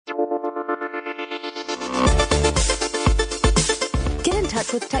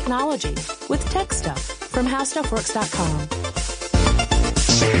Works with Technology with Tech Stuff from HowStuffWorks.com.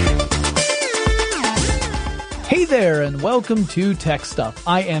 Hey there, and welcome to Tech Stuff.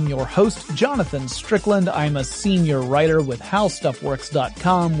 I am your host, Jonathan Strickland. I'm a senior writer with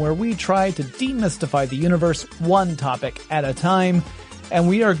HowStuffWorks.com, where we try to demystify the universe one topic at a time. And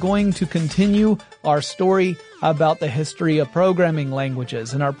we are going to continue our story about the history of programming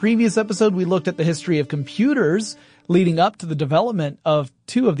languages. In our previous episode, we looked at the history of computers leading up to the development of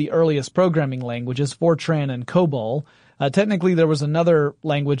two of the earliest programming languages, Fortran and COBOL. Technically, there was another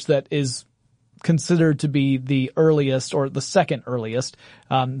language that is considered to be the earliest or the second earliest,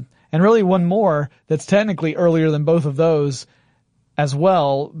 and really one more that's technically earlier than both of those as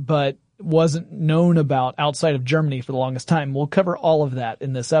well, but wasn't known about outside of Germany for the longest time. We'll cover all of that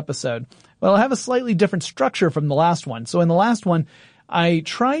in this episode. But I'll have a slightly different structure from the last one. So in the last one, I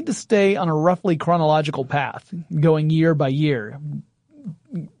tried to stay on a roughly chronological path, going year by year,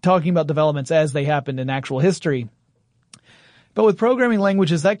 talking about developments as they happened in actual history. But with programming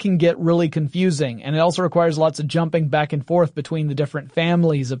languages, that can get really confusing, and it also requires lots of jumping back and forth between the different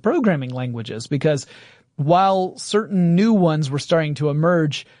families of programming languages, because while certain new ones were starting to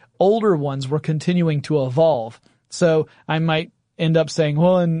emerge, older ones were continuing to evolve. So I might end up saying,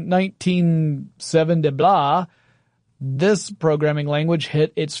 well, in 1970 blah, this programming language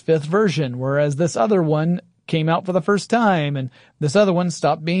hit its fifth version, whereas this other one came out for the first time, and this other one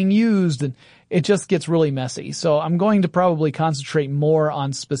stopped being used, and it just gets really messy. So I'm going to probably concentrate more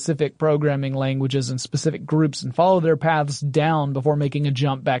on specific programming languages and specific groups and follow their paths down before making a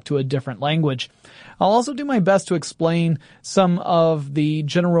jump back to a different language. I'll also do my best to explain some of the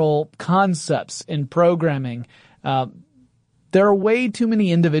general concepts in programming. There are way too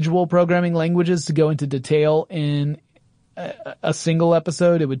many individual programming languages to go into detail in a single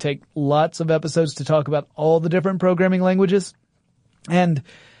episode. It would take lots of episodes to talk about all the different programming languages. And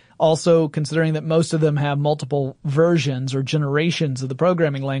also considering that most of them have multiple versions or generations of the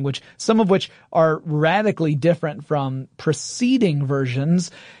programming language, some of which are radically different from preceding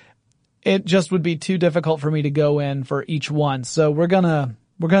versions, it just would be too difficult for me to go in for each one. So we're gonna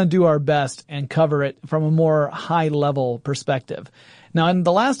do our best and cover it from a more high level perspective. Now, in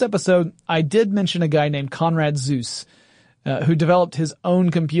the last episode, I did mention a guy named Konrad Zuse, who developed his own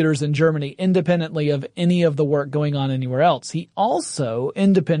computers in Germany independently of any of the work going on anywhere else. He also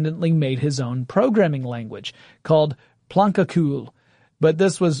independently made his own programming language called Planckekühl, but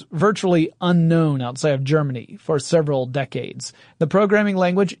this was virtually unknown outside of Germany for several decades. The programming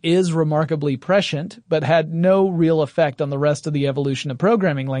language is remarkably prescient, but had no real effect on the rest of the evolution of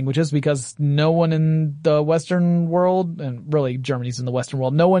programming languages because no one in the Western world, and really Germany's in the Western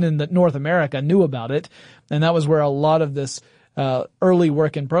world, no one in North America knew about it, and that was where a lot of this early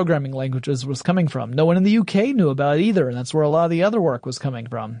work in programming languages was coming from. No one in the UK knew about it either, and that's where a lot of the other work was coming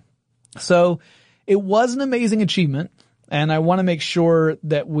from. So it was an amazing achievement, and I want to make sure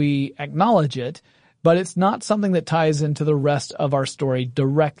that we acknowledge it, but it's not something that ties into the rest of our story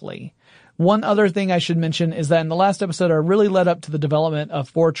directly. One other thing I should mention is that in the last episode, I really led up to the development of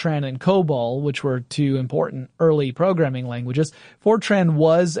Fortran and COBOL, which were two important early programming languages. Fortran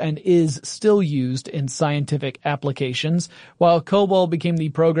was and is still used in scientific applications, while COBOL became the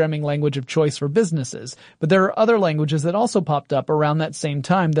programming language of choice for businesses. But there are other languages that also popped up around that same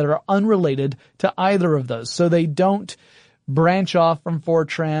time that are unrelated to either of those. So they don't branch off from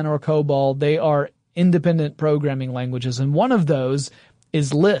Fortran or COBOL. They are independent programming languages, and one of those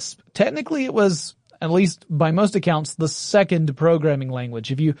is Lisp. Technically, it was, at least by most accounts, the second programming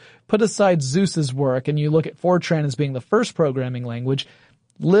language. If you put aside Zeuse's work and you look at Fortran as being the first programming language,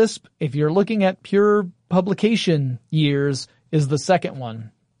 Lisp, if you're looking at pure publication years, is the second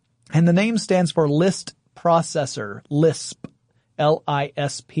one. And the name stands for List Processor, Lisp,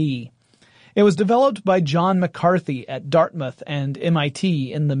 L-I-S-P. It was developed by John McCarthy at Dartmouth and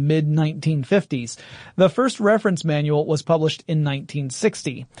MIT in the mid-1950s. The first reference manual was published in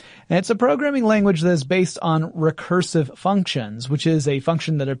 1960. And it's a programming language that is based on recursive functions, which is a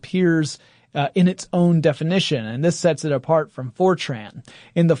function that appears in its own definition, and this sets it apart from Fortran.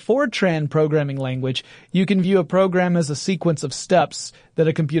 In the Fortran programming language, you can view a program as a sequence of steps that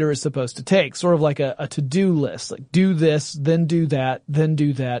a computer is supposed to take, sort of like a to-do list, like do this, then do that,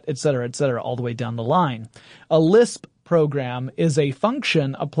 etc., all the way down the line. A Lisp program is a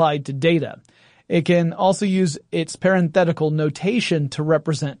function applied to data. It can also use its parenthetical notation to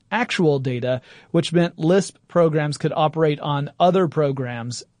represent actual data, which meant Lisp programs could operate on other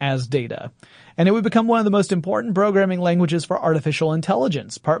programs as data. And it would become one of the most important programming languages for artificial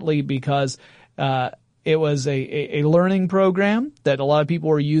intelligence, partly because it was a learning program that a lot of people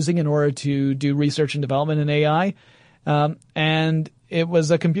were using in order to do research and development in AI. And it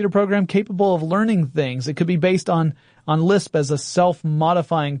was a computer program capable of learning things. It could be based on Lisp as a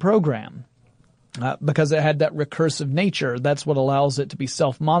self-modifying program. Because it had that recursive nature, that's what allows it to be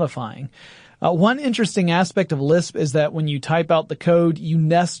self-modifying. One interesting aspect of Lisp is that when you type out the code, you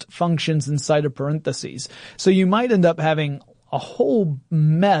nest functions inside of parentheses. So you might end up having a whole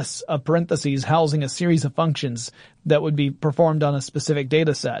mess of parentheses housing a series of functions that would be performed on a specific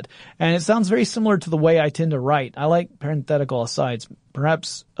data set. And it sounds very similar to the way I tend to write. I like parenthetical asides,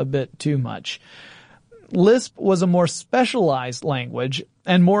 perhaps a bit too much. Lisp was a more specialized language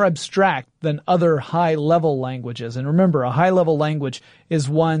and more abstract than other high-level languages. And remember, a high-level language is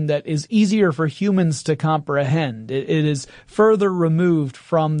one that is easier for humans to comprehend. It is further removed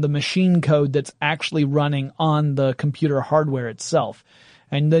from the machine code that's actually running on the computer hardware itself.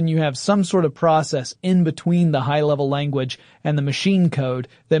 And then you have some sort of process in between the high-level language and the machine code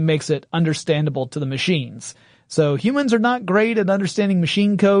that makes it understandable to the machines. So humans are not great at understanding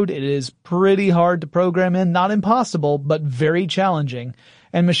machine code. It is pretty hard to program in, not impossible, but very challenging.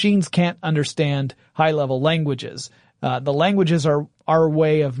 And machines can't understand high-level languages. The languages are our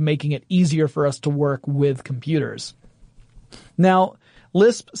way of making it easier for us to work with computers. Now,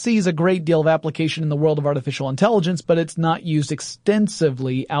 Lisp sees a great deal of application in the world of artificial intelligence, but it's not used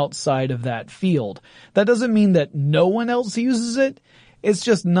extensively outside of that field. That doesn't mean that no one else uses it. It's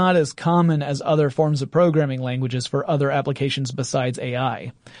just not as common as other forms of programming languages for other applications besides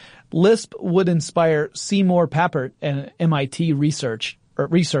AI. Lisp would inspire Seymour Papert, an MIT researcher,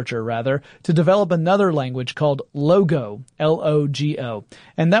 to develop another language called Logo, L-O-G-O.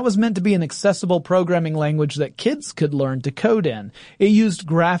 And that was meant to be an accessible programming language that kids could learn to code in. It used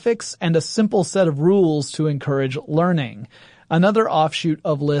graphics and a simple set of rules to encourage learning. Another offshoot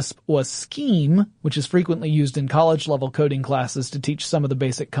of Lisp was Scheme, which is frequently used in college-level coding classes to teach some of the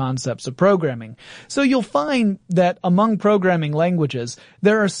basic concepts of programming. So you'll find that among programming languages,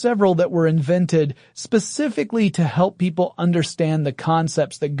 there are several that were invented specifically to help people understand the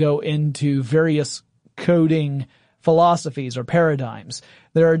concepts that go into various coding philosophies or paradigms.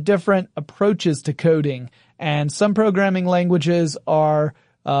 There are different approaches to coding, and some programming languages are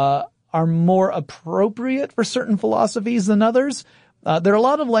more appropriate for certain philosophies than others. There are a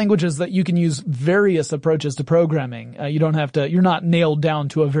lot of languages that you can use various approaches to programming. You're not nailed down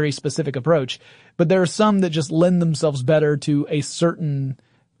to a very specific approach, but there are some that just lend themselves better to a certain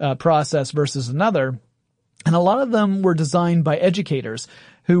process versus another. And a lot of them were designed by educators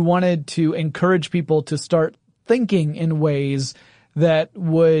who wanted to encourage people to start thinking in ways that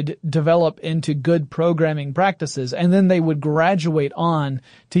would develop into good programming practices, and then they would graduate on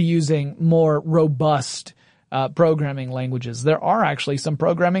to using more robust programming languages. There are actually some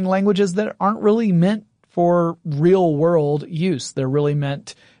programming languages that aren't really meant for real-world use. They're really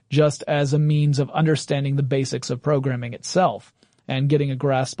meant just as a means of understanding the basics of programming itself and getting a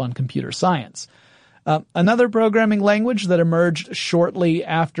grasp on computer science. Another programming language that emerged shortly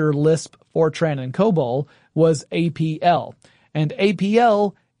after Lisp, Fortran, and COBOL was APL. And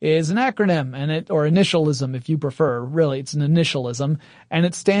APL is an acronym, or initialism if you prefer. Really, it's an initialism, and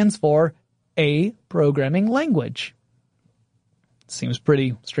it stands for A Programming Language. Seems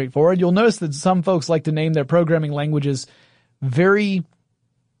pretty straightforward. You'll notice that some folks like to name their programming languages very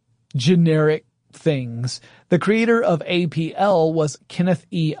generic things. The creator of APL was Kenneth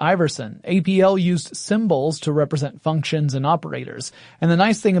E. Iverson. APL used symbols to represent functions and operators. And the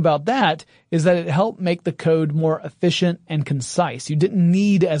nice thing about that is that it helped make the code more efficient and concise. You didn't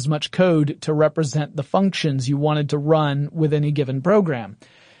need as much code to represent the functions you wanted to run with any given program.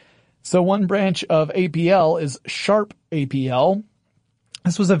 So one branch of APL is Sharp APL.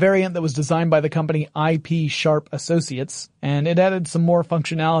 This was a variant that was designed by the company IP Sharp Associates, and it added some more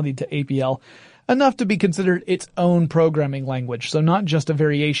functionality to APL, enough to be considered its own programming language. So not just a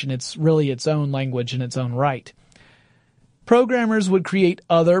variation, it's really its own language in its own right. Programmers would create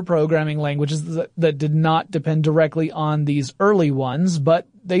other programming languages that did not depend directly on these early ones, but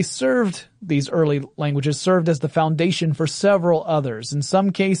these early languages served as the foundation for several others. In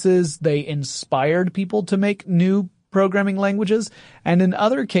some cases, they inspired people to make new programming languages, and in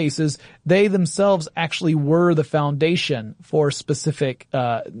other cases, they themselves actually were the foundation for specific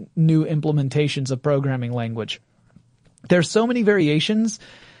new implementations of programming language. There's so many variations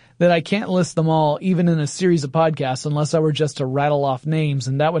that I can't list them all, even in a series of podcasts, unless I were just to rattle off names,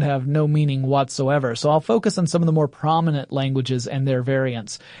 and that would have no meaning whatsoever. So I'll focus on some of the more prominent languages and their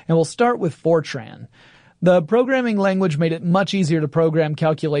variants. And we'll start with Fortran. The programming language made it much easier to program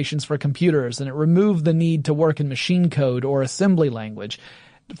calculations for computers, and it removed the need to work in machine code or assembly language.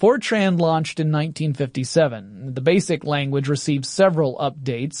 Fortran launched in 1957. The basic language received several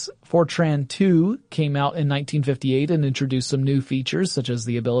updates. Fortran 2 came out in 1958 and introduced some new features, such as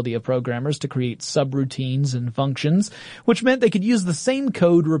the ability of programmers to create subroutines and functions, which meant they could use the same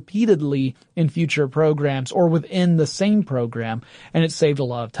code repeatedly in future programs or within the same program, and it saved a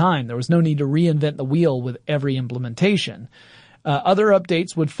lot of time. There was no need to reinvent the wheel with every implementation. Other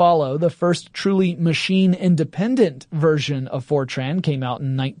updates would follow. The first truly machine-independent version of Fortran came out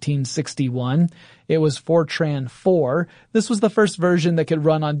in 1961. It was Fortran 4. This was the first version that could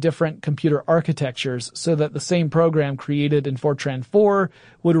run on different computer architectures so that the same program created in Fortran 4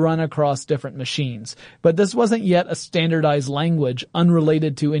 would run across different machines. But this wasn't yet a standardized language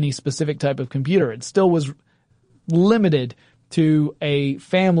unrelated to any specific type of computer. It still was limited to a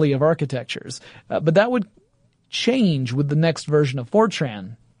family of architectures. But that would change with the next version of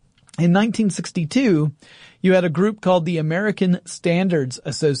Fortran. In 1962, you had a group called the American Standards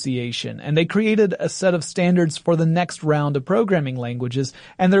Association, and they created a set of standards for the next round of programming languages,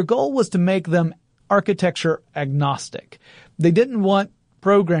 and their goal was to make them architecture agnostic. They didn't want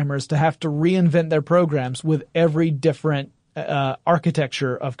programmers to have to reinvent their programs with every different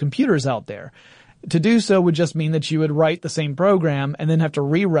architecture of computers out there. To do so would just mean that you would write the same program and then have to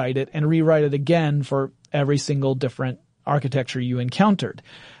rewrite it and rewrite it again for every single different architecture you encountered.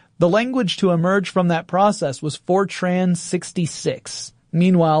 The language to emerge from that process was Fortran 66.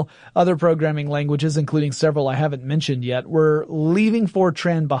 Meanwhile, other programming languages, including several I haven't mentioned yet, were leaving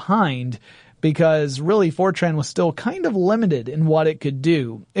Fortran behind because really Fortran was still kind of limited in what it could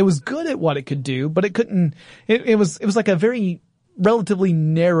do. It was good at what it could do, but it couldn't, it was like a very relatively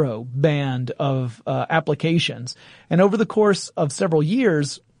narrow band of applications. And over the course of several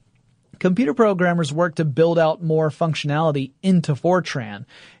years, computer programmers worked to build out more functionality into Fortran,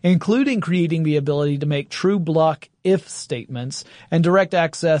 including creating the ability to make true block if statements and direct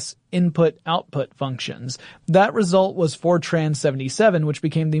access input-output functions. That result was Fortran 77, which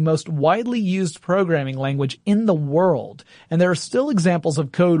became the most widely used programming language in the world. And there are still examples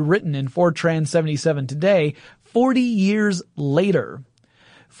of code written in Fortran 77 today, 40 years later.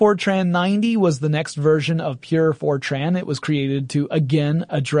 Fortran 90 was the next version of pure Fortran. It was created to, again,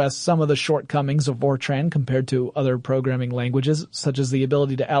 address some of the shortcomings of Fortran compared to other programming languages, such as the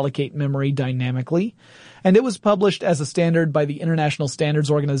ability to allocate memory dynamically. And it was published as a standard by the International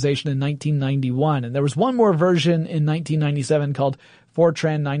Standards Organization in 1991. And there was one more version in 1997 called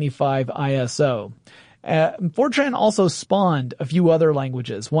Fortran 95 ISO. Fortran also spawned a few other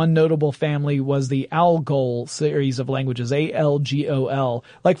languages. One notable family was the ALGOL series of languages, ALGOL.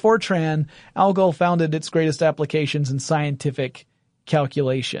 Like Fortran, ALGOL founded its greatest applications in scientific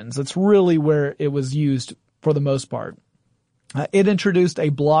calculations. That's really where it was used for the most part. It introduced a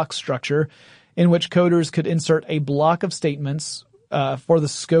block structure in which coders could insert a block of statements for the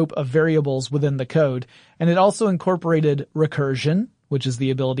scope of variables within the code. And it also incorporated recursion, which is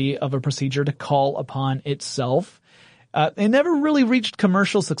the ability of a procedure to call upon itself. It never really reached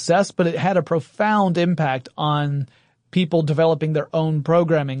commercial success, but it had a profound impact on people developing their own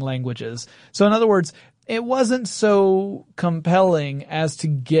programming languages. So in other words, it wasn't so compelling as to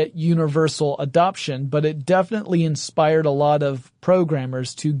get universal adoption, but it definitely inspired a lot of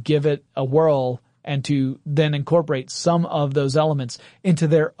programmers to give it a whirl and to then incorporate some of those elements into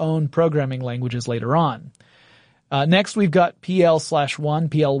their own programming languages later on. Next, we've got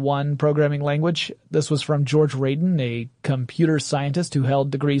PL/1 programming language. This was from George Radin, a computer scientist who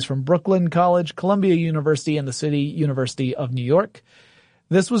held degrees from Brooklyn College, Columbia University, and the City University of New York.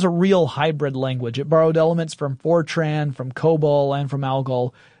 This was a real hybrid language. It borrowed elements from Fortran, from COBOL, and from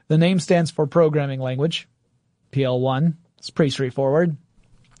ALGOL. The name stands for programming language, PL1. It's pretty straightforward.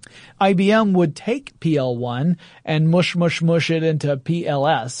 IBM would take PL1 and mush it into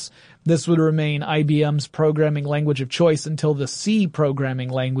PLS. This would remain IBM's programming language of choice until the C programming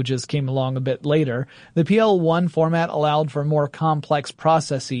languages came along a bit later. The PL1 format allowed for more complex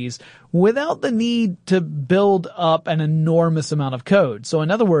processes without the need to build up an enormous amount of code. So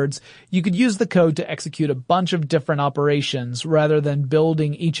in other words, you could use the code to execute a bunch of different operations rather than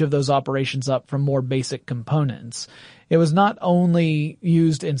building each of those operations up from more basic components. It was not only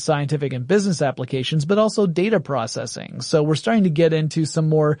used in scientific and business applications, but also data processing. So we're starting to get into some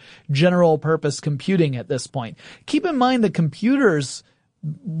more general purpose computing at this point. Keep in mind that computers,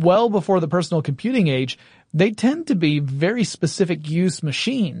 well before the personal computing age, they tend to be very specific use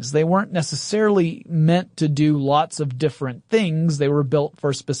machines. They weren't necessarily meant to do lots of different things. They were built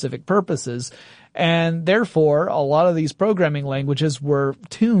for specific purposes. And therefore, a lot of these programming languages were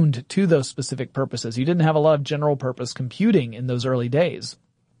tuned to those specific purposes. You didn't have a lot of general purpose computing in those early days.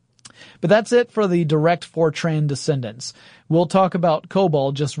 But that's it for the direct Fortran descendants. We'll talk about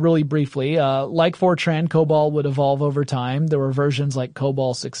COBOL just really briefly. Like Fortran, COBOL would evolve over time. There were versions like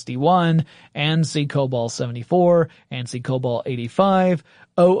COBOL 61, ANSI COBOL 74, ANSI COBOL 85,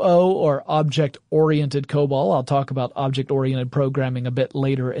 OO or Object-Oriented COBOL. I'll talk about object-oriented programming a bit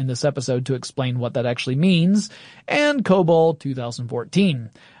later in this episode to explain what that actually means, and COBOL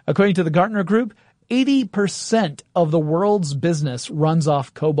 2014. According to the Gartner Group, 80% of the world's business runs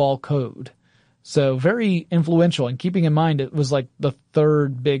off COBOL code. So very influential, and keeping in mind it was like the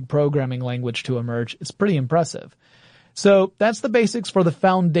third big programming language to emerge. It's pretty impressive. So that's the basics for the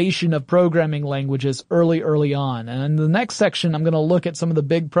foundation of programming languages early on. And in the next section, I'm going to look at some of the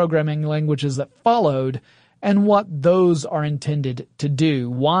big programming languages that followed and what those are intended to do.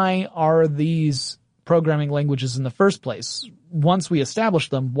 Why are these programming languages in the first place? Once we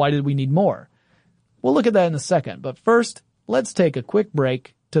established them, why did we need more? We'll look at that in a second, but first, let's take a quick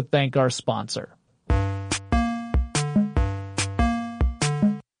break to thank our sponsor.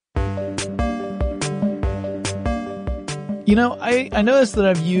 You know, I noticed that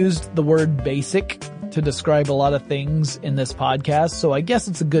I've used the word basic to describe a lot of things in this podcast, so I guess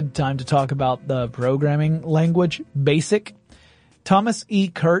it's a good time to talk about the programming language, BASIC. Thomas E.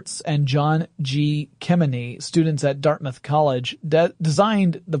 Kurtz and John G. Kemeny, students at Dartmouth College,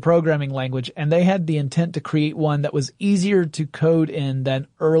 designed the programming language, and they had the intent to create one that was easier to code in than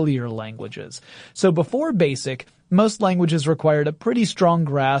earlier languages. So before BASIC, most languages required a pretty strong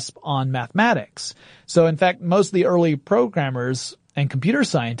grasp on mathematics. So in fact, most of the early programmers and computer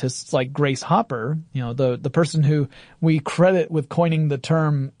scientists like Grace Hopper, you know, the person who we credit with coining the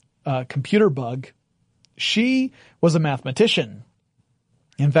term computer bug, she was a mathematician.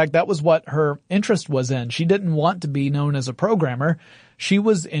 In fact, that was what her interest was in. She didn't want to be known as a programmer. She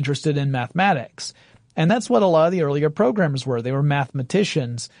was interested in mathematics. And that's what a lot of the earlier programmers were. They were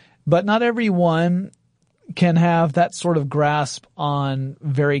mathematicians. But not everyone can have that sort of grasp on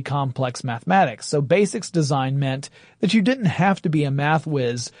very complex mathematics. So BASIC's design meant that you didn't have to be a math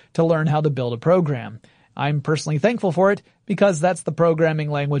whiz to learn how to build a program. I'm personally thankful for it because that's the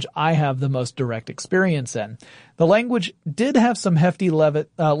programming language I have the most direct experience in. The language did have some hefty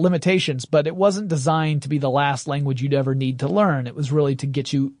limitations, but it wasn't designed to be the last language you'd ever need to learn. It was really to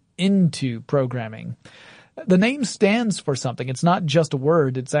get you into programming. The name stands for something. It's not just a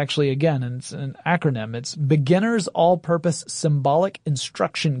word. It's actually, again, it's an acronym. It's Beginner's All-Purpose Symbolic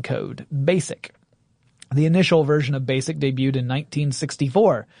Instruction Code, BASIC. The initial version of BASIC debuted in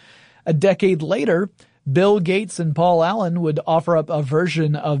 1964. A decade later, Bill Gates and Paul Allen would offer up a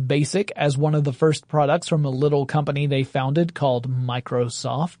version of BASIC as one of the first products from a little company they founded called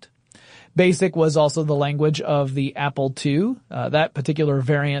Microsoft. BASIC was also the language of the Apple II. That particular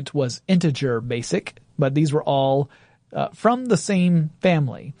variant was Integer BASIC, but these were all from the same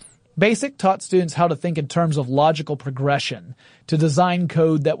family. BASIC taught students how to think in terms of logical progression, to design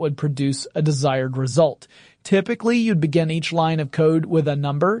code that would produce a desired result. Typically, you'd begin each line of code with a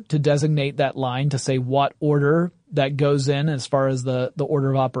number to designate that line, to say what order that goes in as far as the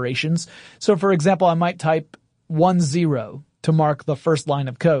order of operations. So, for example, I might type 10 to mark the first line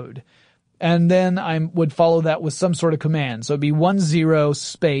of code. And then I would follow that with some sort of command. So it'd be 10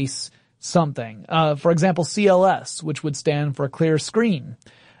 space something. For example, CLS, which would stand for clear screen.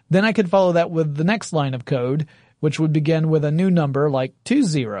 Then I could follow that with the next line of code, which would begin with a new number like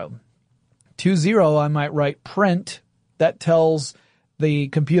 20. 20, I might write print. That tells the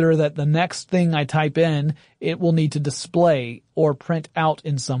computer that the next thing I type in, it will need to display or print out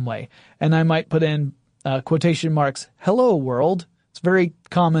in some way. And I might put in quotation marks, hello world. It's a very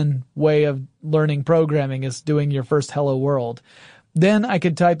common way of learning programming is doing your first hello world. Then I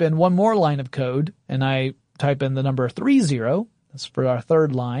could type in one more line of code, and I type in the number 30, that's for our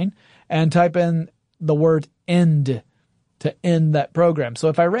third line, and type in the word end to end that program. So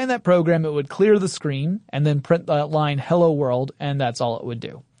if I ran that program, it would clear the screen and then print that line hello world, and that's all it would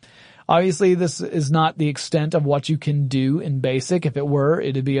do. Obviously, this is not the extent of what you can do in BASIC. If it were,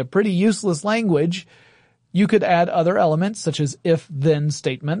 it'd be a pretty useless language. You could add other elements such as if-then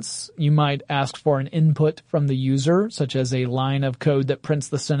statements. You might ask for an input from the user, such as a line of code that prints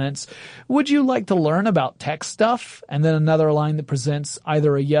the sentence, would you like to learn about tech stuff? And then another line that presents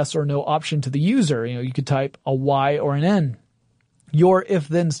either a yes or no option to the user. You could type a Y or an N. Your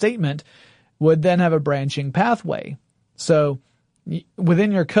if-then statement would then have a branching pathway. So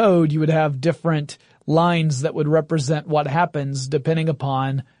within your code, you would have different lines that would represent what happens depending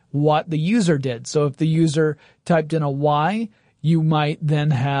upon what the user did. So if the user typed in a Y, you might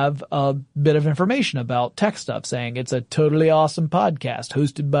then have a bit of information about tech stuff saying it's a totally awesome podcast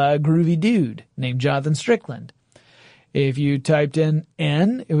hosted by a groovy dude named Jonathan Strickland. If you typed in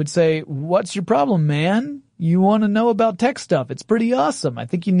N, it would say, what's your problem, man? You want to know about tech stuff. It's pretty awesome. I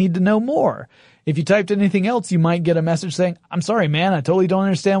think you need to know more. If you typed anything else, you might get a message saying, I'm sorry, man, I totally don't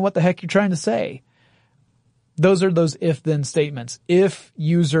understand what the heck you're trying to say. Those are those if-then statements. If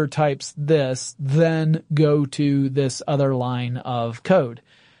user types this, then go to this other line of code.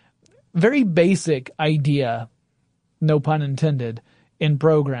 Very basic idea, no pun intended, in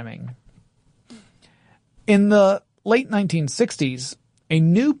programming. In the late 1960s, a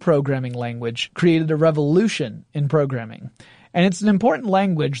new programming language created a revolution in programming. And it's an important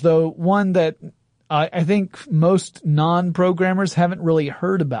language, though one that I think most non-programmers haven't really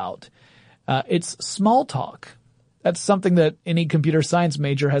heard about. It's Smalltalk. That's something that any computer science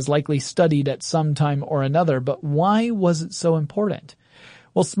major has likely studied at some time or another, but why was it so important?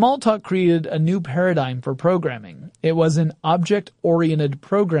 Well, Smalltalk created a new paradigm for programming. It was an object-oriented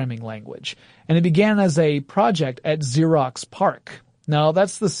programming language, and it began as a project at Xerox PARC. Now,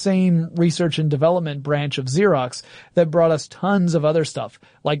 that's the same research and development branch of Xerox that brought us tons of other stuff,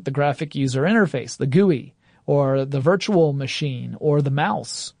 like the graphic user interface, the GUI, or the virtual machine, or the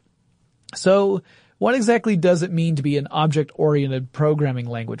mouse. So, what exactly does it mean to be an object-oriented programming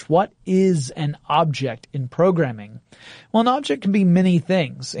language? What is an object in programming? Well, an object can be many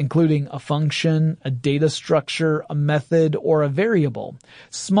things, including a function, a data structure, a method, or a variable.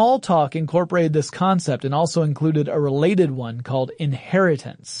 Smalltalk incorporated this concept and also included a related one called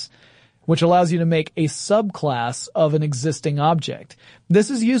inheritance, which allows you to make a subclass of an existing object. This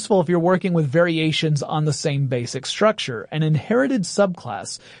is useful if you're working with variations on the same basic structure. An inherited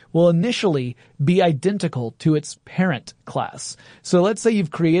subclass will initially be identical to its parent class. So let's say you've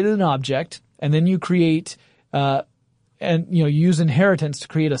created an object, and then you create, use inheritance to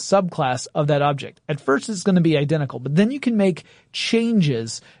create a subclass of that object. At first it's going to be identical, but then you can make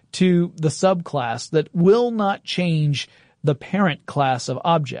changes to the subclass that will not change the parent class of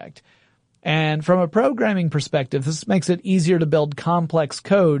object. And from a programming perspective, this makes it easier to build complex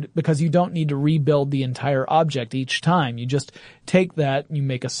code because you don't need to rebuild the entire object each time. You just take that, you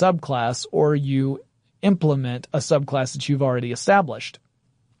make a subclass, or you implement a subclass that you've already established.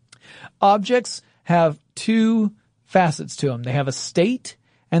 Objects have two facets to them. They have a state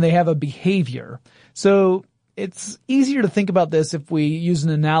and they have a behavior. So it's easier to think about this if we use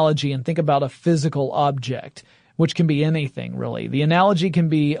an analogy and think about a physical object, which can be anything, really. The analogy can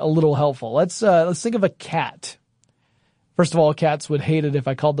be a little helpful. Let's think of a cat. First of all, cats would hate it if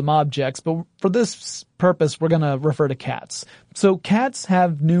I called them objects, but for this purpose, we're going to refer to cats. So cats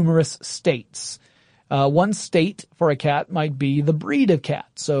have numerous states. One state for a cat might be the breed of cat.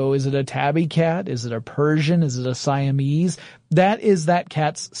 So is it a tabby cat? Is it a Persian? Is it a Siamese? That is that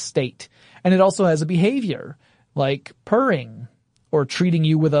cat's state. And it also has a behavior, like purring or treating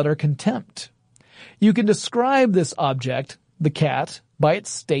you with utter contempt. You can describe this object, the cat, by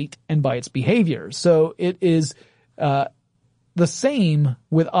its state and by its behavior. So it is the same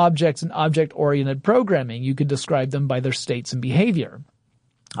with objects in object-oriented programming. You could describe them by their states and behavior.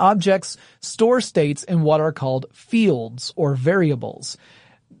 Objects store states in what are called fields or variables.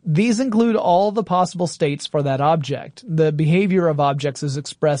 These include all the possible states for that object. The behavior of objects is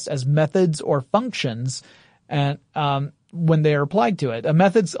expressed as methods or functions, and when they are applied to it.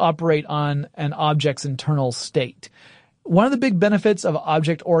 Methods operate on an object's internal state. One of the big benefits of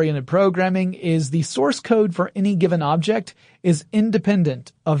object-oriented programming is the source code for any given object is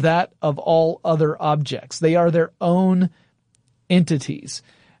independent of that of all other objects. They are their own entities.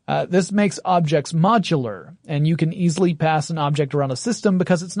 This makes objects modular, and you can easily pass an object around a system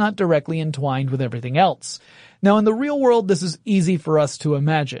because it's not directly entwined with everything else. Now, in the real world, this is easy for us to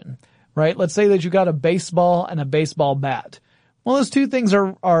imagine. Right? Let's say that you got a baseball and a baseball bat. Well, those two things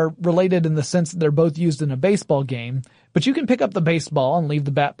are related in the sense that they're both used in a baseball game, but you can pick up the baseball and leave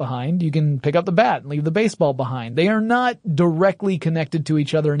the bat behind. You can pick up the bat and leave the baseball behind. They are not directly connected to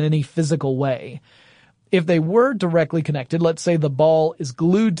each other in any physical way. If they were directly connected, let's say the ball is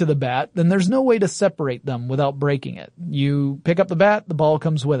glued to the bat, then there's no way to separate them without breaking it. You pick up the bat, the ball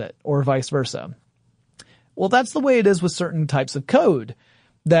comes with it, or vice versa. Well, that's the way it is with certain types of code,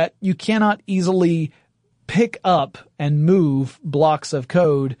 that you cannot easily pick up and move blocks of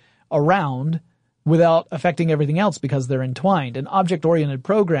code around without affecting everything else because they're entwined. In object-oriented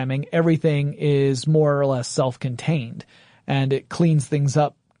programming, everything is more or less self-contained, and it cleans things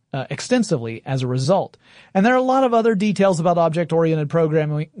up extensively as a result. And there are a lot of other details about object-oriented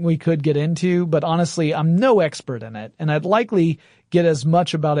programming we could get into, but honestly, I'm no expert in it, and I'd likely get as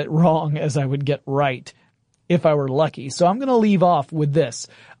much about it wrong as I would get right if I were lucky. So I'm going to leave off with this.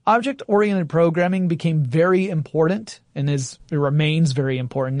 Object-oriented programming became very important and it remains very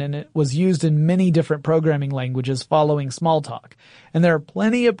important, and it was used in many different programming languages following Smalltalk. And there are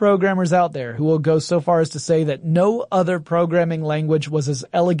plenty of programmers out there who will go so far as to say that no other programming language was as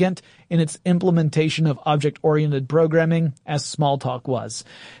elegant in its implementation of object-oriented programming as Smalltalk was.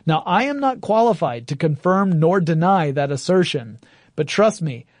 Now, I am not qualified to confirm nor deny that assertion, but trust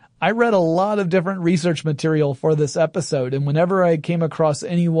me, I read a lot of different research material for this episode, and whenever I came across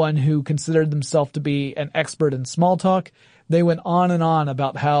anyone who considered themselves to be an expert in Smalltalk, they went on and on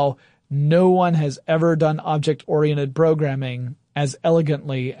about how no one has ever done object-oriented programming as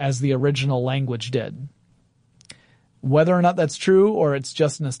elegantly as the original language did. Whether or not that's true or it's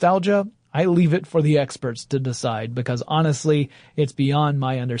just nostalgia, I leave it for the experts to decide, because honestly, it's beyond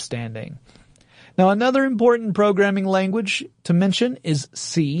my understanding. Now, another important programming language to mention is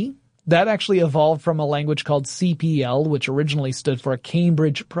C. That actually evolved from a language called CPL, which originally stood for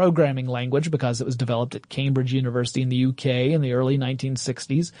Cambridge Programming Language because it was developed at Cambridge University in the UK in the early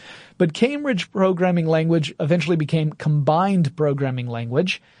 1960s. But Cambridge Programming Language eventually became Combined Programming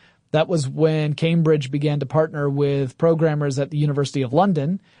Language. That was when Cambridge began to partner with programmers at the University of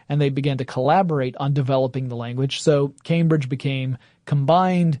London, and they began to collaborate on developing the language. So Cambridge became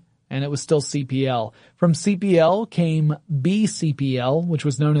Combined, and it was still CPL. From CPL came BCPL, which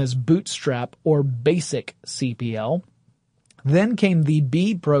was known as Bootstrap or Basic CPL. Then came the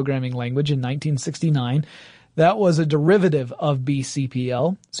B programming language in 1969. That was a derivative of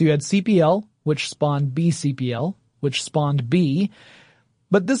BCPL. So you had CPL, which spawned BCPL, which spawned B.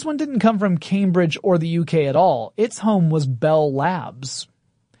 But this one didn't come from Cambridge or the UK at all. Its home was Bell Labs.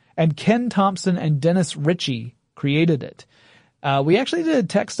 And Ken Thompson and Dennis Ritchie created it. We actually did a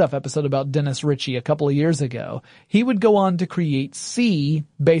Tech Stuff episode about Dennis Ritchie a couple of years ago. He would go on to create C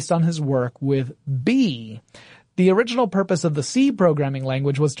based on his work with B. The original purpose of the C programming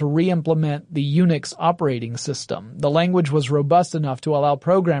language was to re-implement the Unix operating system. The language was robust enough to allow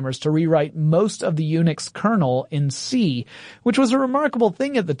programmers to rewrite most of the Unix kernel in C, which was a remarkable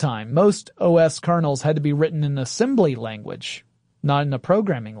thing at the time. Most OS kernels had to be written in assembly language, not in a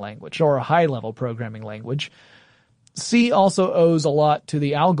programming language or a high-level programming language. C also owes a lot to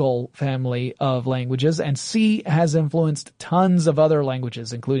the Algol family of languages, and C has influenced tons of other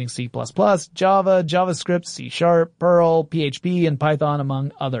languages, including C++, Java, JavaScript, C#, Perl, PHP, and Python,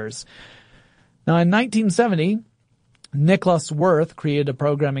 among others. Now, in 1970, Nicholas Wirth created a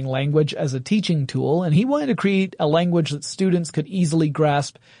programming language as a teaching tool, and he wanted to create a language that students could easily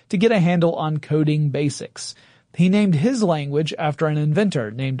grasp to get a handle on coding basics. He named his language after an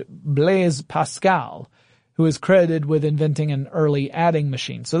inventor named Blaise Pascal, who is credited with inventing an early adding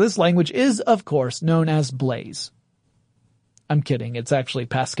machine. So this language is, of course, known as Blaise. I'm kidding. It's actually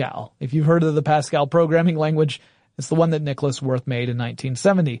Pascal. If you've heard of the Pascal programming language, it's the one that Nicholas Wirth made in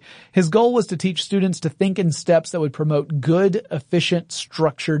 1970. His goal was to teach students to think in steps that would promote good, efficient,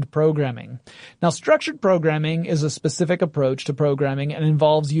 structured programming. Now, structured programming is a specific approach to programming and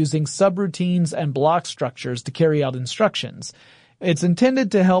involves using subroutines and block structures to carry out instructions. It's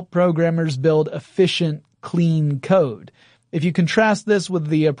intended to help programmers build efficient, clean code. If you contrast this with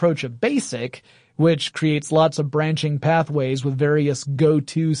the approach of BASIC, which creates lots of branching pathways with various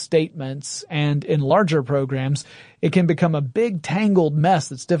go-to statements, and in larger programs, it can become a big tangled mess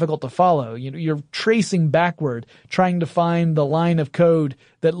that's difficult to follow. You're tracing backward, trying to find the line of code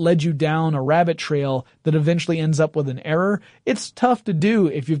that led you down a rabbit trail that eventually ends up with an error. It's tough to do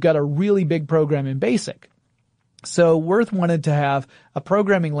if you've got a really big program in BASIC. So Wirth wanted to have a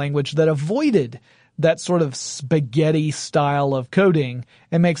programming language that avoided that sort of spaghetti style of coding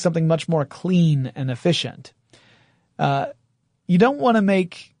and make something much more clean and efficient. You don't want to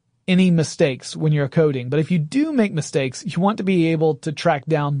make any mistakes when you're coding, but if you do make mistakes, you want to be able to track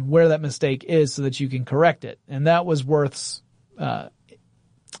down where that mistake is so that you can correct it. And that was Wirth's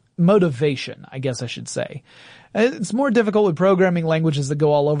motivation, I guess I should say. It's more difficult with programming languages that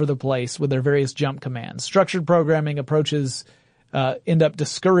go all over the place with their various jump commands. Structured programming approaches end up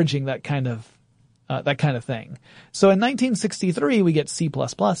discouraging that kind of thing. So in 1963, we get C++,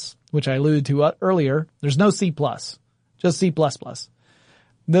 which I alluded to earlier. There's no C+, just C++.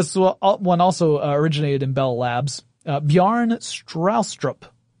 This one also originated in Bell Labs. Bjarne Stroustrup,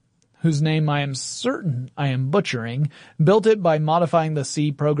 whose name I am certain I am butchering, built it by modifying the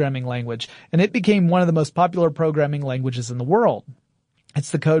C programming language, and it became one of the most popular programming languages in the world.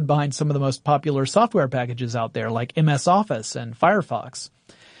 It's the code behind some of the most popular software packages out there, like MS Office and Firefox.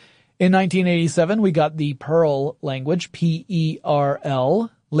 In 1987, we got the Perl language,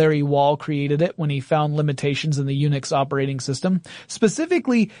 P-E-R-L, Larry Wall created it when he found limitations in the Unix operating system.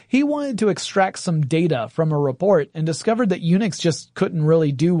 Specifically, he wanted to extract some data from a report and discovered that Unix just couldn't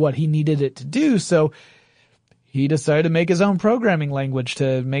really do what he needed it to do, so he decided to make his own programming language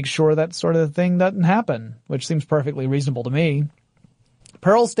to make sure that sort of thing doesn't happen, which seems perfectly reasonable to me.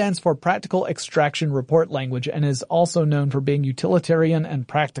 Perl stands for Practical Extraction Report Language and is also known for being utilitarian and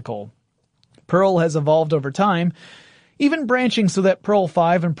practical. Perl has evolved over time, even branching so that Perl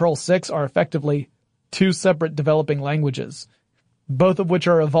 5 and Perl 6 are effectively two separate developing languages, both of which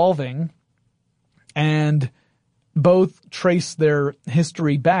are evolving, and both trace their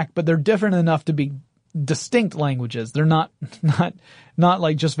history back, but they're different enough to be distinct languages. They're not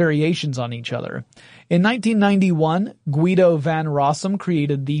like just variations on each other. In 1991, Guido van Rossum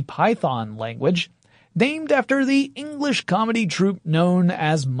created the Python language, named after the English comedy troupe known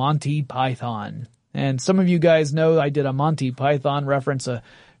as Monty Python. And some of you guys know I did a Monty Python reference a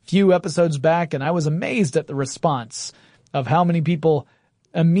few episodes back, and I was amazed at the response of how many people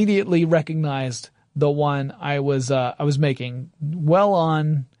immediately recognized the one I was making. Well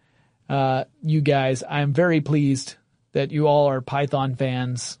on, you guys. I'm very pleased that you all are Python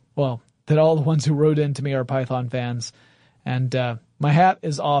fans. Well, that all the ones who wrote in to me are Python fans. And my hat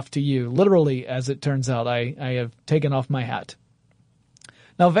is off to you. Literally, as it turns out, I have taken off my hat.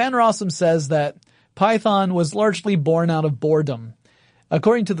 Now, Van Rossum says that Python was largely born out of boredom.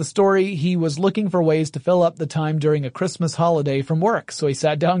 According to the story, he was looking for ways to fill up the time during a Christmas holiday from work, so he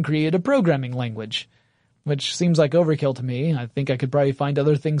sat down and created a programming language, which seems like overkill to me. I think I could probably find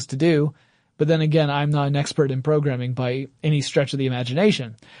other things to do. But then again, I'm not an expert in programming by any stretch of the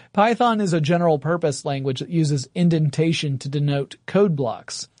imagination. Python is a general-purpose language that uses indentation to denote code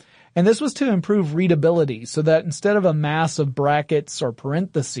blocks. And this was to improve readability so that instead of a mass of brackets or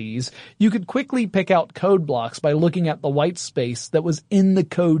parentheses, you could quickly pick out code blocks by looking at the white space that was in the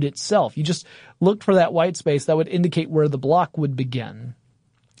code itself. You just looked for that white space that would indicate where the block would begin.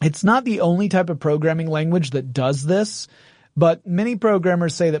 It's not the only type of programming language that does this, but many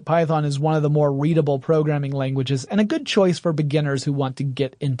programmers say that Python is one of the more readable programming languages and a good choice for beginners who want to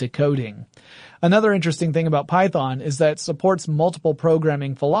get into coding. Another interesting thing about Python is that it supports multiple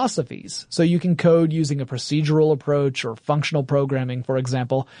programming philosophies. So you can code using a procedural approach or functional programming, for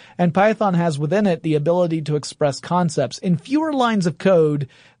example, and Python has within it the ability to express concepts in fewer lines of code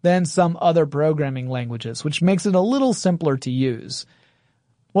than some other programming languages, which makes it a little simpler to use.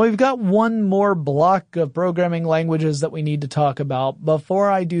 Well, we've got one more block of programming languages that we need to talk about.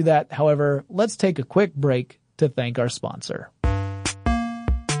 Before I do that, however, let's take a quick break to thank our sponsor.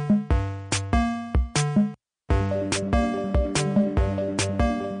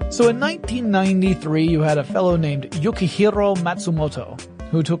 So in 1993, you had a fellow named Yukihiro Matsumoto,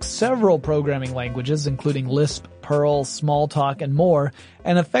 who took several programming languages, including Lisp, Perl, Smalltalk, and more,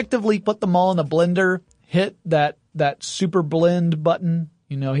 and effectively put them all in a blender, hit that super blend button.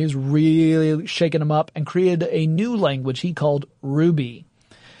 You know, he was really shaking them up and created a new language he called Ruby.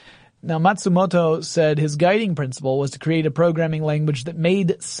 Now, Matsumoto said his guiding principle was to create a programming language that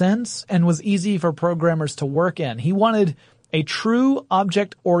made sense and was easy for programmers to work in. He wanted a true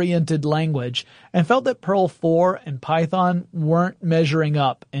object-oriented language and felt that Perl 4 and Python weren't measuring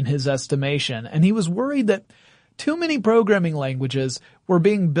up in his estimation. And he was worried that too many programming languages were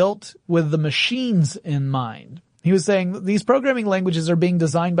being built with the machines in mind. He was saying these programming languages are being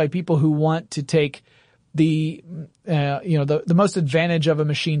designed by people who want to take the most advantage of a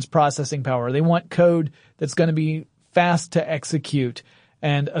machine's processing power. They want code that's going to be fast to execute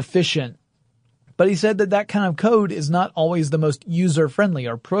and efficient. But he said that kind of code is not always the most user-friendly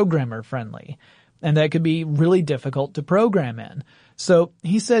or programmer-friendly, and that could be really difficult to program in. So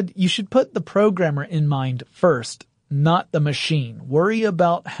he said you should put the programmer in mind first, not the machine. Worry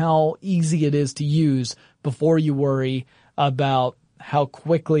about how easy it is to use before you worry about how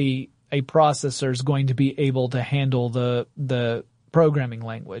quickly a processor is going to be able to handle the programming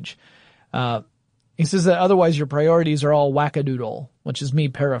language. He says that otherwise your priorities are all wackadoodle, which is me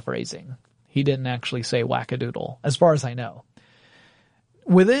paraphrasing. He didn't actually say wackadoodle, as far as I know.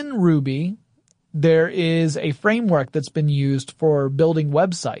 Within Ruby, there is a framework that's been used for building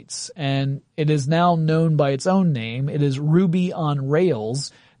websites, and it is now known by its own name. It is Ruby on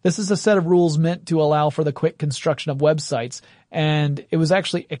Rails. This is a set of rules meant to allow for the quick construction of websites, and it was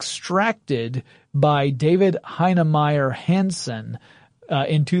actually extracted by David Heinemeier Hansen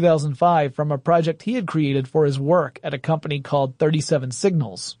in 2005 from a project he had created for his work at a company called 37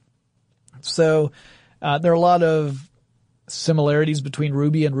 Signals. So there are a lot of similarities between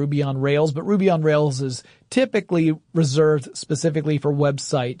Ruby and Ruby on Rails, but Ruby on Rails is typically reserved specifically for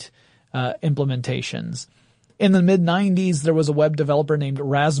website implementations. In the mid-90s, there was a web developer named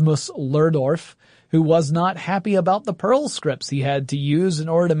Rasmus Lerdorf who was not happy about the Perl scripts he had to use in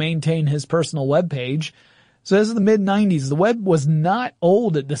order to maintain his personal web page. So this is the mid-90s. The web was not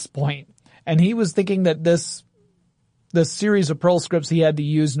old at this point, and he was thinking that this series of Perl scripts he had to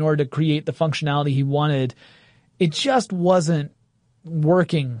use in order to create the functionality he wanted, it just wasn't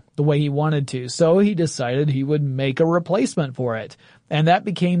working the way he wanted to. So he decided he would make a replacement for it. And that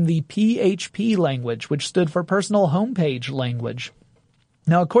became the PHP language, which stood for Personal Homepage Language.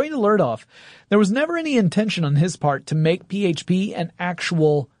 Now, according to Lerdorf, there was never any intention on his part to make PHP an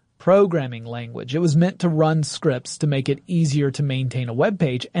actual programming language. It was meant to run scripts to make it easier to maintain a web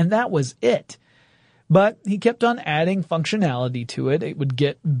page, and that was it. But he kept on adding functionality to it. It would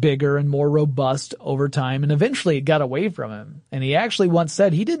get bigger and more robust over time, and eventually it got away from him. And he actually once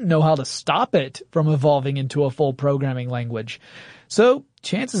said he didn't know how to stop it from evolving into a full programming language. So,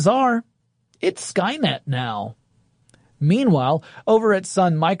 chances are, it's Skynet now. Meanwhile, over at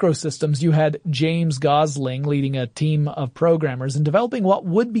Sun Microsystems, you had James Gosling leading a team of programmers and developing what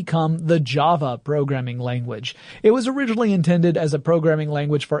would become the Java programming language. It was originally intended as a programming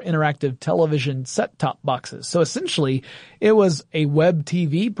language for interactive television set-top boxes. So essentially, it was a web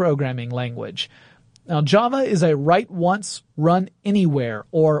TV programming language. Now, Java is a write once, run anywhere,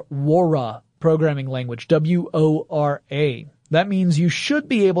 or WORA programming language, W-O-R-A. That means you should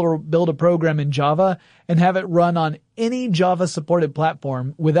be able to build a program in Java and have it run on any Java-supported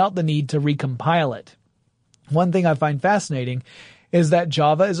platform without the need to recompile it. One thing I find fascinating is that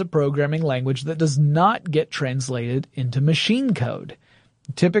Java is a programming language that does not get translated into machine code.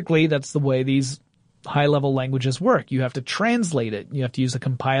 Typically, that's the way these high-level languages work. You have to translate it. You have to use a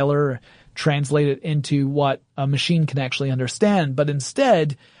compiler, translate it into what a machine can actually understand. But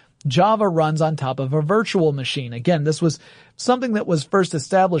instead, Java runs on top of a virtual machine. Again, this was something that was first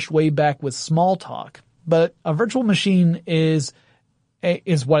established way back with Smalltalk. But a virtual machine is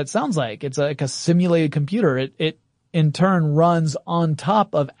what it sounds like. It's like a simulated computer. It in turn runs on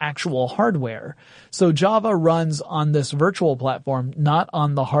top of actual hardware. So Java runs on this virtual platform, not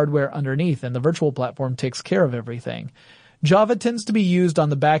on the hardware underneath, and the virtual platform takes care of everything. Java tends to be used on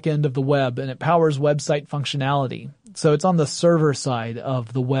the back end of the web, and it powers website functionality. So it's on the server side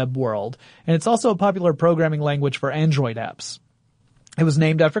of the web world. And it's also a popular programming language for Android apps. It was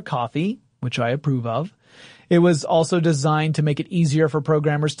named after coffee, which I approve of. It was also designed to make it easier for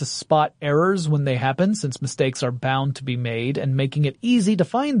programmers to spot errors when they happen, since mistakes are bound to be made, and making it easy to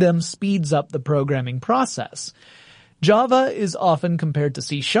find them speeds up the programming process. Java is often compared to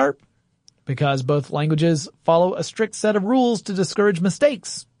C#, because both languages follow a strict set of rules to discourage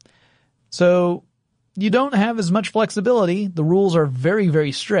mistakes. So you don't have as much flexibility. The rules are very,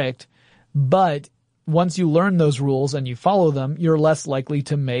 very strict, but once you learn those rules and you follow them, you're less likely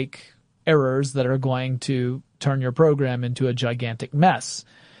to make errors that are going to turn your program into a gigantic mess.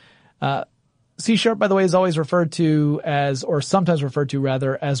 C#, by the way, is always referred to as, or sometimes referred to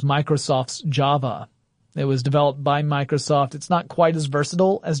rather, as Microsoft's Java. It was developed by Microsoft. It's not quite as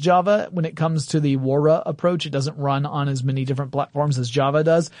versatile as Java when it comes to the WORA approach. It doesn't run on as many different platforms as Java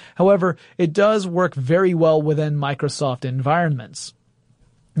does. However, it does work very well within Microsoft environments.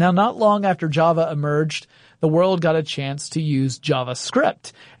 Now, not long after Java emerged, the world got a chance to use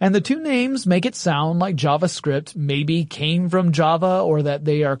JavaScript. And the two names make it sound like JavaScript maybe came from Java, or that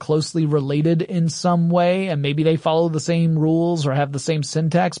they are closely related in some way, and maybe they follow the same rules or have the same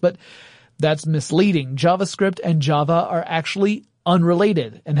syntax, but that's misleading. JavaScript and Java are actually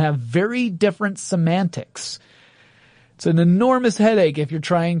unrelated and have very different semantics. It's an enormous headache if you're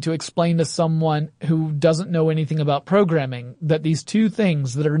trying to explain to someone who doesn't know anything about programming that these two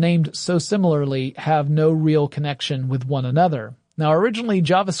things that are named so similarly have no real connection with one another. Now, originally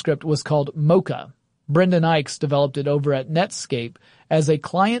JavaScript was called Mocha. Brendan Eich developed it over at Netscape as a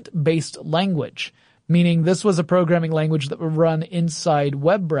client-based language, meaning this was a programming language that would run inside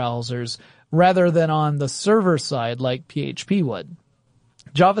web browsers rather than on the server side like PHP would.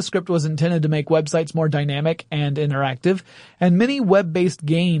 JavaScript was intended to make websites more dynamic and interactive, and many web-based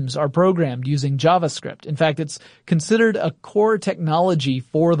games are programmed using JavaScript. In fact, it's considered a core technology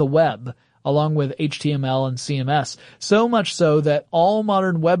for the web, along with HTML and CMS, so much so that all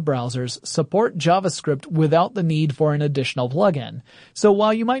modern web browsers support JavaScript without the need for an additional plugin. So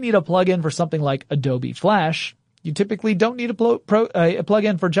while you might need a plugin for something like Adobe Flash, you typically don't need a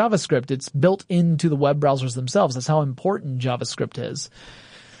plugin for JavaScript. It's built into the web browsers themselves. That's how important JavaScript is.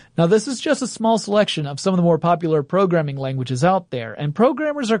 Now, this is just a small selection of some of the more popular programming languages out there, and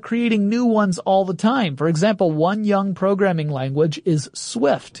programmers are creating new ones all the time. For example, one young programming language is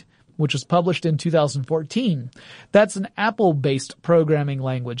Swift, which was published in 2014. That's an Apple-based programming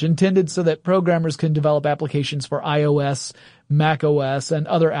language intended so that programmers can develop applications for iOS, macOS, and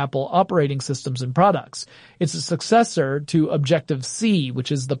other Apple operating systems and products. It's a successor to Objective-C,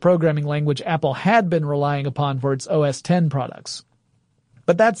 which is the programming language Apple had been relying upon for its OS X products.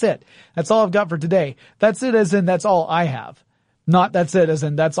 But that's it. That's all I've got for today. That's it as in that's all I have. Not that's it as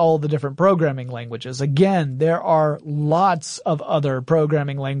in that's all the different programming languages. Again, there are lots of other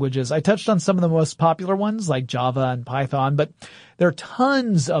programming languages. I touched on some of the most popular ones like Java and Python, but there are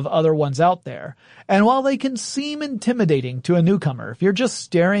tons of other ones out there. And while they can seem intimidating to a newcomer, if you're just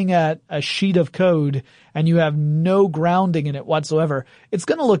staring at a sheet of code and you have no grounding in it whatsoever, it's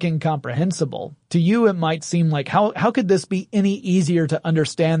going to look incomprehensible. To you, it might seem like, how could this be any easier to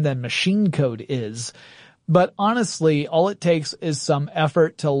understand than machine code is? But honestly, all it takes is some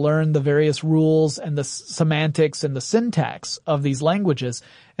effort to learn the various rules and the semantics and the syntax of these languages.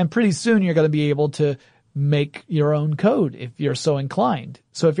 And pretty soon you're going to be able to make your own code if you're so inclined.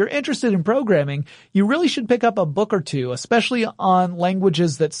 So if you're interested in programming, you really should pick up a book or two, especially on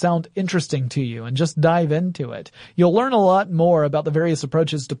languages that sound interesting to you, and just dive into it. You'll learn a lot more about the various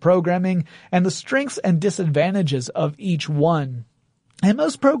approaches to programming and the strengths and disadvantages of each one. And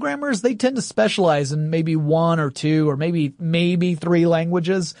most programmers, they tend to specialize in maybe one or two or maybe three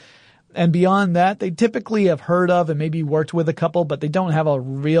languages. And beyond that, they typically have heard of and maybe worked with a couple, but they don't have a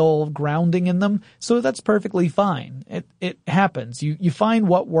real grounding in them. So that's perfectly fine. It happens. You find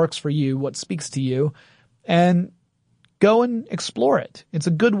what works for you, what speaks to you, and go and explore it. It's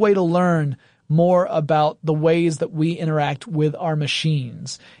a good way to learn more about the ways that we interact with our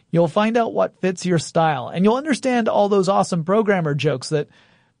machines. You'll find out what fits your style, and you'll understand all those awesome programmer jokes that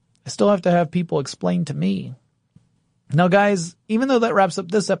I still have to have people explain to me. Now guys, even though that wraps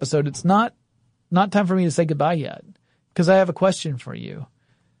up this episode, it's not time for me to say goodbye yet, because I have a question for you.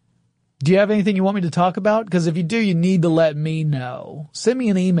 Do you have anything you want me to talk about? Because if you do, you need to let me know. Send me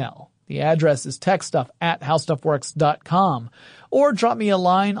an email. The address is techstuff@howstuffworks.com, or drop me a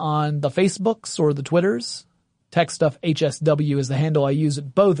line on the Facebooks or the Twitters. TechStuffHSW is the handle I use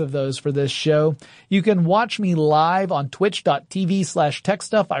at both of those for this show. You can watch me live on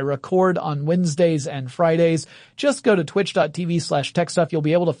twitch.tv/techstuff. I record on Wednesdays and Fridays. Just go to twitch.tv/techstuff. You'll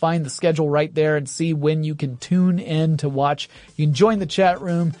be able to find the schedule right there and see when you can tune in to watch. You can join the chat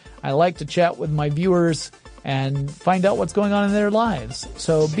room. I like to chat with my viewers and find out what's going on in their lives.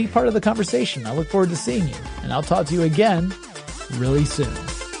 So be part of the conversation. I look forward to seeing you, and I'll talk to you again really soon.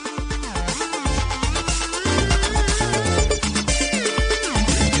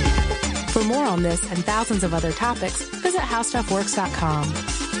 For more on this and thousands of other topics, visit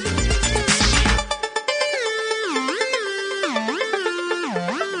howstuffworks.com.